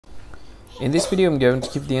In this video, I'm going to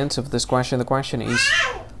give the answer of this question. The question is,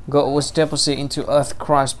 gold was deposited into Earth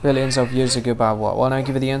crust billions of years ago by what? Well, I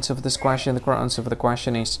give you the answer of this question. The correct answer for the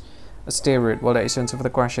question is asteroid. Well, the answer for the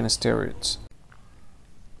question is asteroids.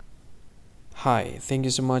 Hi, thank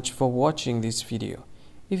you so much for watching this video.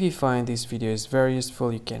 If you find this video is very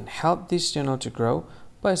useful, you can help this channel to grow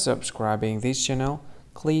by subscribing this channel.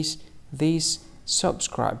 Click this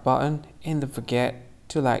subscribe button and don't forget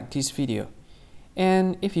to like this video.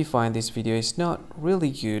 And if you find this video is not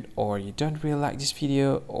really good, or you don't really like this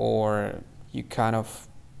video, or you kind of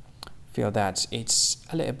feel that it's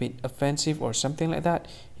a little bit offensive or something like that,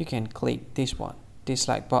 you can click this one,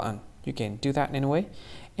 dislike button. You can do that anyway.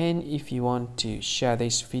 And if you want to share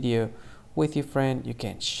this video with your friend, you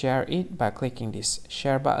can share it by clicking this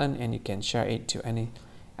share button, and you can share it to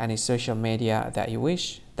any social media that you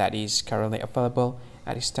wish that is currently available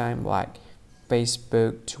at this time, like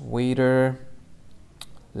Facebook, Twitter,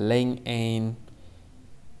 LinkedIn,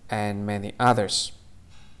 and many others,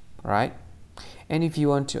 right? And if you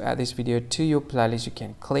want to add this video to your playlist, you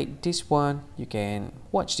can click this one. You can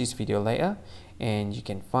watch this video later, and you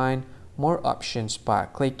can find more options by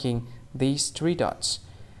clicking these three dots.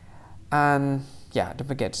 And yeah, don't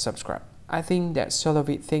forget to subscribe. I think that's all of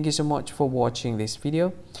it. Thank you so much for watching this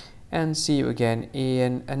video, and see you again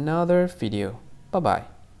in another video. Bye bye.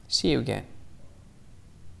 See you again.